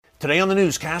Today on the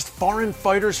newscast, foreign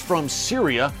fighters from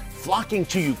Syria flocking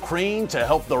to Ukraine to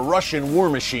help the Russian war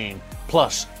machine.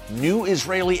 Plus, new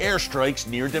Israeli airstrikes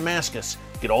near Damascus.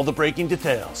 Get all the breaking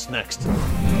details next.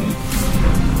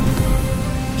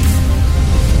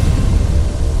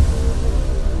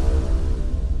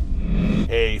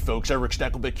 Hey folks, Eric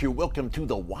Stackelbeck here. Welcome to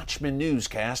the Watchman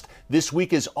Newscast. This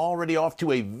week is already off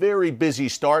to a very busy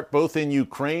start, both in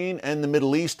Ukraine and the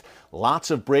Middle East. Lots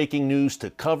of breaking news to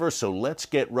cover, so let's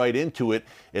get right into it.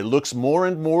 It looks more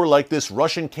and more like this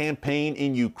Russian campaign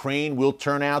in Ukraine will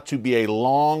turn out to be a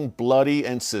long, bloody,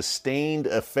 and sustained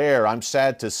affair, I'm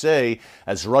sad to say,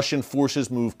 as Russian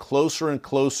forces move closer and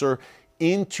closer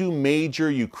into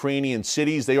major Ukrainian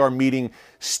cities. They are meeting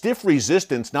stiff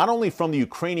resistance, not only from the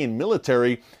Ukrainian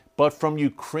military, but from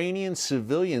Ukrainian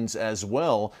civilians as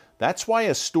well. That's why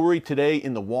a story today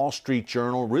in the Wall Street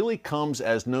Journal really comes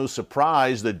as no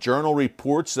surprise. The Journal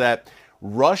reports that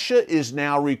Russia is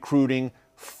now recruiting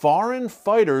foreign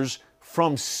fighters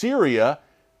from Syria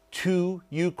to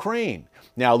Ukraine.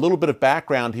 Now, a little bit of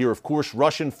background here. Of course,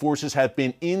 Russian forces have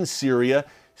been in Syria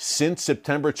since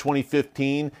September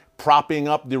 2015, propping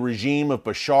up the regime of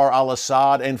Bashar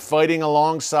al-Assad and fighting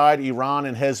alongside Iran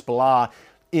and Hezbollah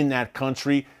in that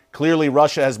country. Clearly,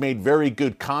 Russia has made very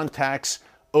good contacts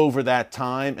over that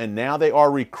time, and now they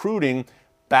are recruiting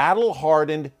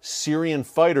battle-hardened Syrian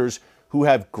fighters who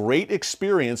have great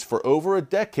experience for over a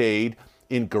decade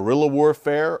in guerrilla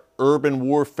warfare, urban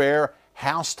warfare,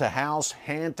 house-to-house,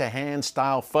 hand-to-hand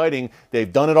style fighting.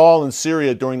 They've done it all in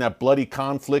Syria during that bloody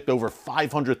conflict. Over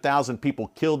 500,000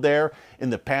 people killed there in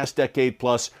the past decade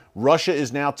plus. Russia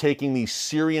is now taking these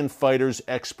Syrian fighters'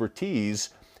 expertise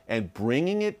and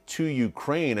bringing it to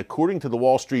Ukraine. According to the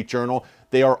Wall Street Journal,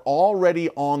 they are already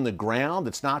on the ground.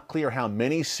 It's not clear how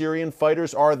many Syrian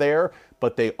fighters are there,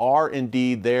 but they are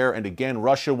indeed there. And again,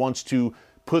 Russia wants to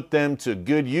put them to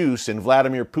good use, in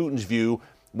Vladimir Putin's view,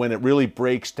 when it really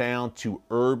breaks down to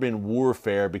urban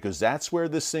warfare, because that's where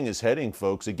this thing is heading,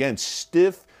 folks. Again,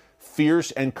 stiff,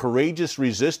 fierce, and courageous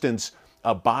resistance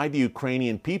by the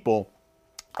Ukrainian people.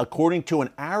 According to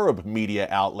an Arab media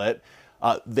outlet,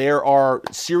 there are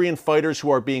Syrian fighters who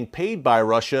are being paid by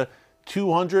Russia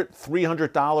 $200,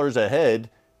 $300 a head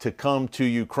to come to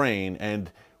Ukraine. And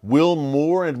will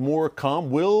more and more come?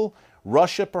 Will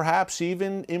Russia perhaps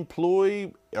even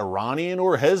employ Iranian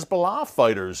or Hezbollah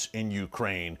fighters in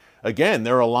Ukraine? Again,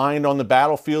 they're aligned on the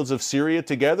battlefields of Syria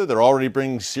together. They're already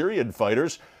bringing Syrian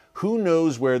fighters. Who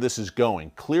knows where this is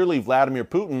going? Clearly, Vladimir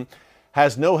Putin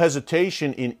has no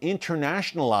hesitation in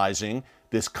internationalizing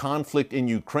this conflict in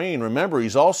Ukraine. Remember,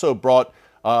 he's also brought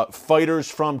fighters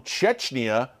from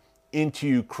Chechnya into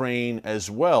Ukraine as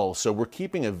well. So we're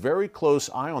keeping a very close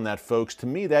eye on that, folks. To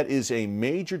me, that is a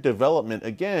major development.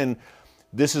 Again,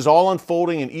 this is all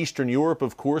unfolding in Eastern Europe,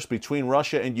 of course, between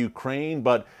Russia and Ukraine,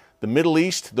 but the Middle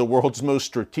East, the world's most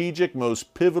strategic,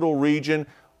 most pivotal region,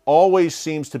 always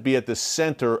seems to be at the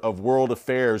center of world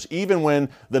affairs, even when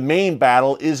the main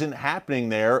battle isn't happening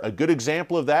there. A good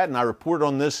example of that, and I reported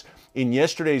on this in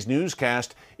yesterday's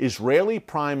newscast, Israeli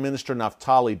Prime Minister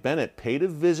Naftali Bennett paid a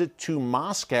visit to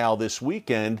Moscow this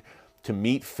weekend to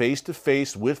meet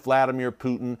face-to-face with Vladimir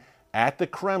Putin at the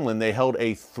Kremlin. They held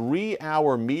a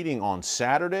 3-hour meeting on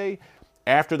Saturday.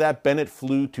 After that, Bennett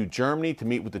flew to Germany to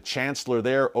meet with the chancellor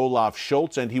there, Olaf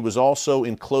Scholz, and he was also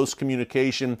in close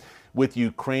communication with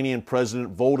Ukrainian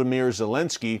President Volodymyr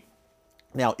Zelensky.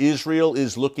 Now, Israel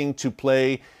is looking to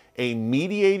play a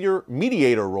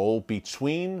mediator role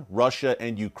between Russia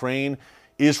and Ukraine.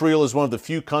 Israel is one of the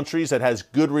few countries that has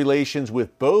good relations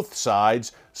with both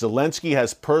sides. Zelensky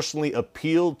has personally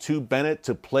appealed to Bennett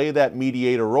to play that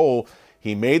mediator role.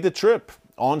 He made the trip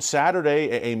on Saturday,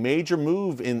 a major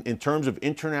move in terms of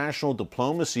international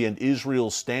diplomacy and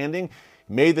Israel's standing.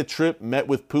 Made the trip, met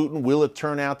with Putin. Will it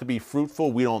turn out to be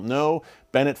fruitful? We don't know.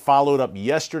 Bennett followed up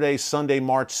yesterday, Sunday,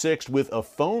 March 6th, with a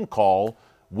phone call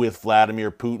with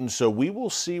Vladimir Putin. So we will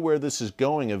see where this is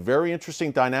going. A very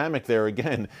interesting dynamic there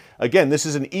again. Again, this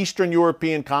is an Eastern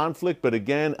European conflict, but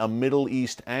again, a Middle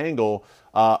East angle.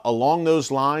 Along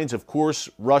those lines, of course,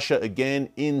 Russia again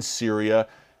in Syria,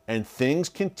 and things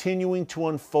continuing to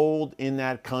unfold in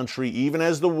that country, even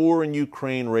as the war in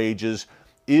Ukraine rages.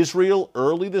 Israel,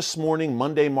 early this morning,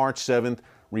 Monday, March 7th,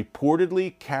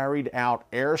 reportedly carried out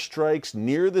airstrikes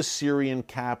near the Syrian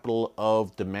capital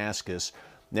of Damascus.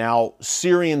 Now,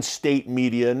 Syrian state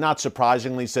media, not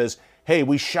surprisingly, says, hey,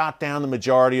 we shot down the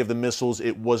majority of the missiles.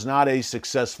 It was not a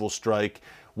successful strike.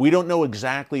 We don't know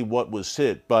exactly what was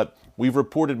hit, but we've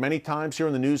reported many times here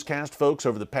in the newscast, folks,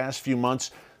 over the past few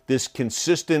months, this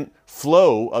consistent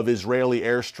flow of Israeli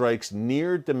airstrikes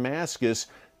near Damascus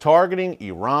targeting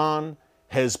Iran,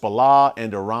 Hezbollah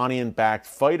and Iranian-backed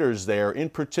fighters there. In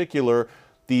particular,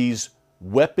 these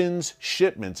weapons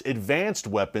shipments, advanced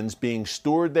weapons being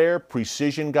stored there,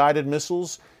 precision-guided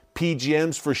missiles,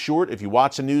 PGMs for short. If you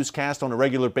watch the newscast on a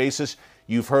regular basis,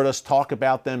 you've heard us talk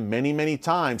about them many, many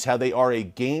times, how they are a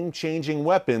game-changing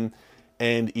weapon,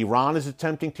 and Iran is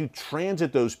attempting to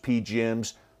transit those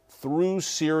PGMs through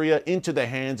Syria into the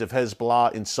hands of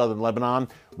Hezbollah in southern Lebanon.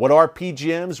 What are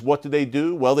PGMs? What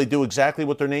do? Well, they do exactly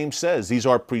what their name says. These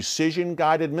are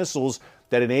precision-guided missiles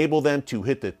that enable them to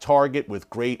hit the target with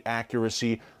great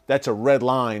accuracy. That's a red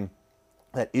line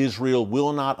that Israel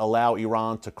will not allow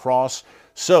Iran to cross.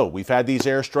 So we've had these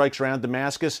airstrikes around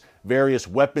Damascus. Various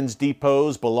weapons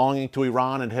depots belonging to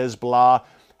Iran and Hezbollah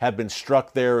have been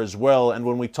struck there as well. And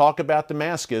when we talk about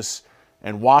Damascus,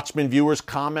 and Watchman viewers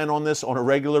comment on this on a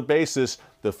regular basis,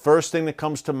 the first thing that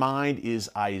comes to mind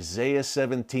is Isaiah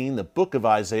 17, the book of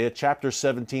Isaiah, chapter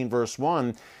 17, verse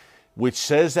 1, which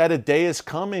says that a day is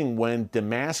coming when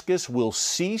Damascus will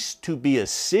cease to be a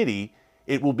city.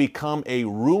 It will become a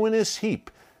ruinous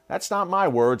heap. That's not my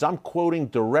words. I'm quoting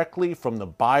directly from the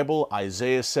Bible,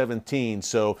 Isaiah 17.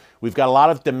 So we've got a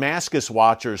lot of Damascus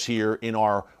watchers here in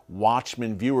our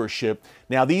Watchman viewership.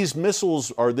 Now, these missiles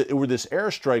were this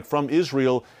airstrike from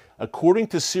Israel. According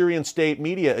to Syrian state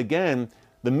media, again,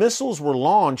 the missiles were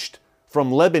launched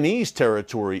from Lebanese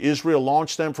territory. Israel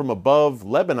launched them from above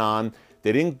Lebanon.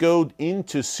 They didn't go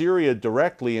into Syria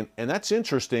directly. And that's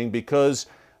interesting because,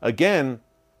 again,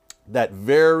 that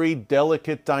very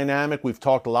delicate dynamic we've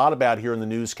talked a lot about here in the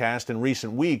newscast in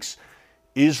recent weeks,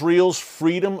 Israel's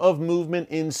freedom of movement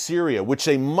in Syria, which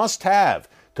they must have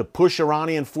to push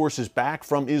Iranian forces back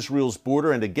from Israel's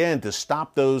border and, again, to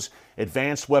stop those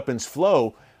advanced weapons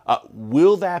flow.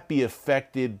 Will that be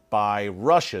affected by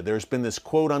Russia? There's been this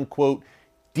quote-unquote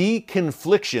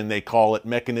deconfliction, they call it,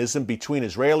 mechanism between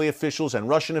Israeli officials and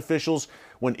Russian officials.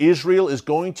 When Israel is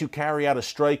going to carry out a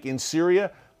strike in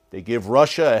Syria, they give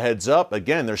Russia a heads up.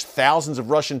 Again, there's thousands of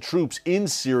Russian troops in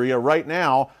Syria right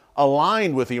now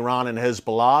aligned with Iran and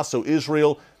Hezbollah, so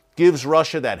Israel gives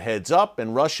Russia that heads up,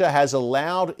 and Russia has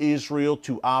allowed Israel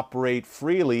to operate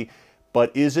freely.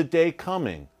 But is a day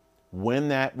coming when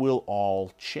that will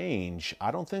all change?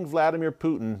 I don't think Vladimir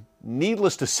Putin,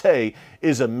 needless to say,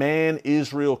 is a man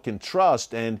Israel can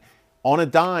trust, and on a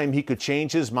dime he could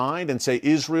change his mind and say,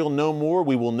 Israel, no more.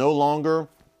 We will no longer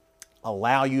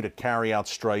allow you to carry out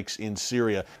strikes in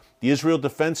Syria. The Israel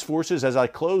Defense Forces, as I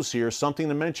close here, something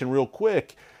to mention real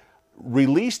quick,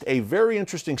 released a very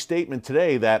interesting statement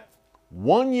today that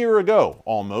 1 year ago,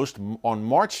 almost, on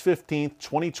March 15th,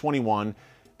 2021,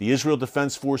 the Israel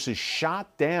Defense Forces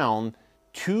shot down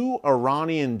 2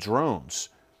 Iranian drones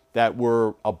that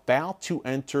were about to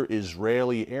enter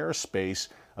Israeli airspace.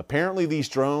 Apparently, these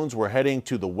drones were heading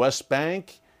to the West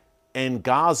Bank and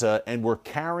Gaza and were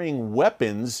carrying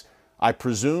weapons, I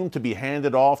presume, to be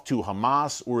handed off to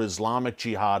Hamas or Islamic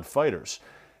Jihad fighters.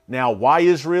 Now, why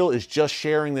Israel is just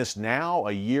sharing this now,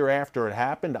 a year after it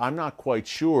happened, I'm not quite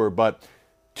sure, but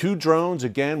 2 drones,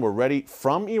 again, were ready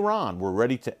from Iran, were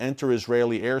ready to enter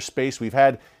Israeli airspace. We've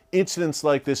had incidents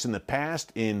like this in the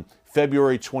past, in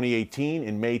February 2018,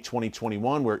 in May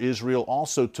 2021, where Israel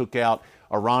also took out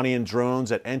Iranian drones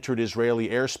that entered Israeli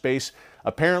airspace.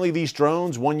 Apparently, these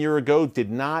drones 1 year ago did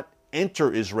not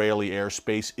enter Israeli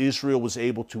airspace. Israel was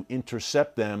able to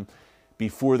intercept them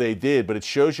before they did. But it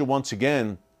shows you once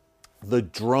again the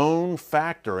drone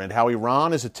factor and how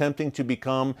Iran is attempting to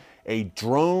become a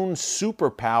drone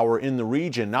superpower in the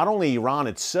region. Not only Iran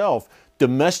itself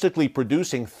domestically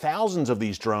producing thousands of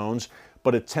these drones,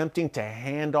 but attempting to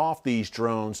hand off these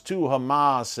drones to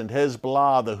Hamas and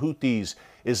Hezbollah, the Houthis,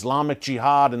 Islamic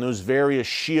Jihad, and those various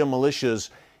Shia militias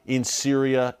in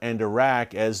Syria and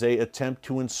Iraq as they attempt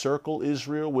to encircle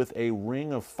Israel with a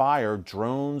ring of fire,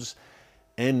 drones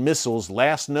and missiles.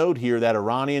 Last note here, that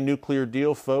Iranian nuclear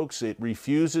deal, folks, it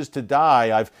refuses to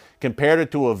die. I've compared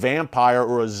it to a vampire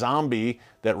or a zombie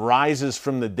that rises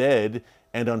from the dead,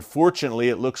 and unfortunately,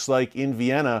 it looks like in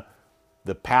Vienna,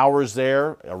 the powers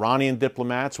there, Iranian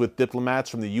diplomats with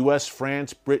diplomats from the U.S.,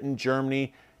 France, Britain,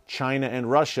 Germany, China, and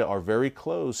Russia, are very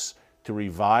close to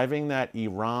reviving that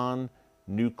Iran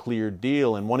nuclear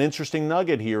deal. And one interesting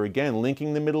nugget here, again,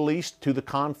 linking the Middle East to the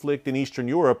conflict in Eastern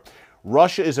Europe,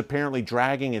 Russia is apparently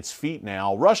dragging its feet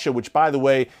now. Russia, which, by the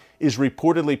way, is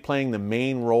reportedly playing the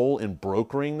main role in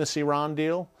brokering this Iran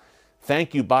deal.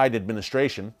 Thank you, Biden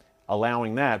administration,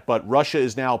 allowing that. But Russia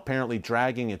is now apparently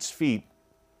dragging its feet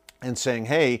and saying,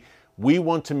 hey, we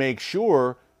want to make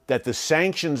sure that the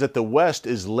sanctions that the West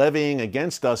is levying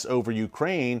against us over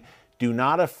Ukraine do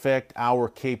not affect our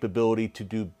capability to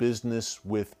do business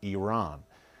with Iran.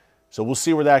 So we'll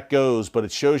see where that goes, but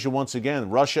it shows you once again,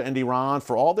 Russia and Iran,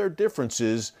 for all their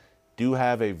differences, do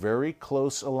have a very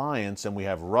close alliance, and we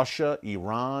have Russia,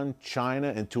 Iran,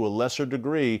 China, and to a lesser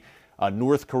degree,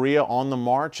 North Korea on the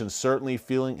march and certainly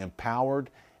feeling empowered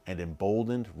and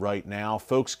emboldened right now.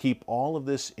 Folks, keep all of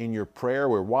this in your prayer.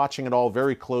 We're watching it all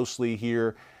very closely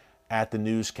here at the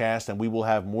Newscast, and we will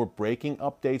have more breaking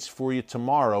updates for you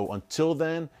tomorrow. Until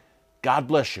then, God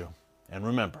bless you, and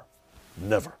remember,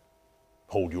 never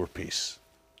hold your peace.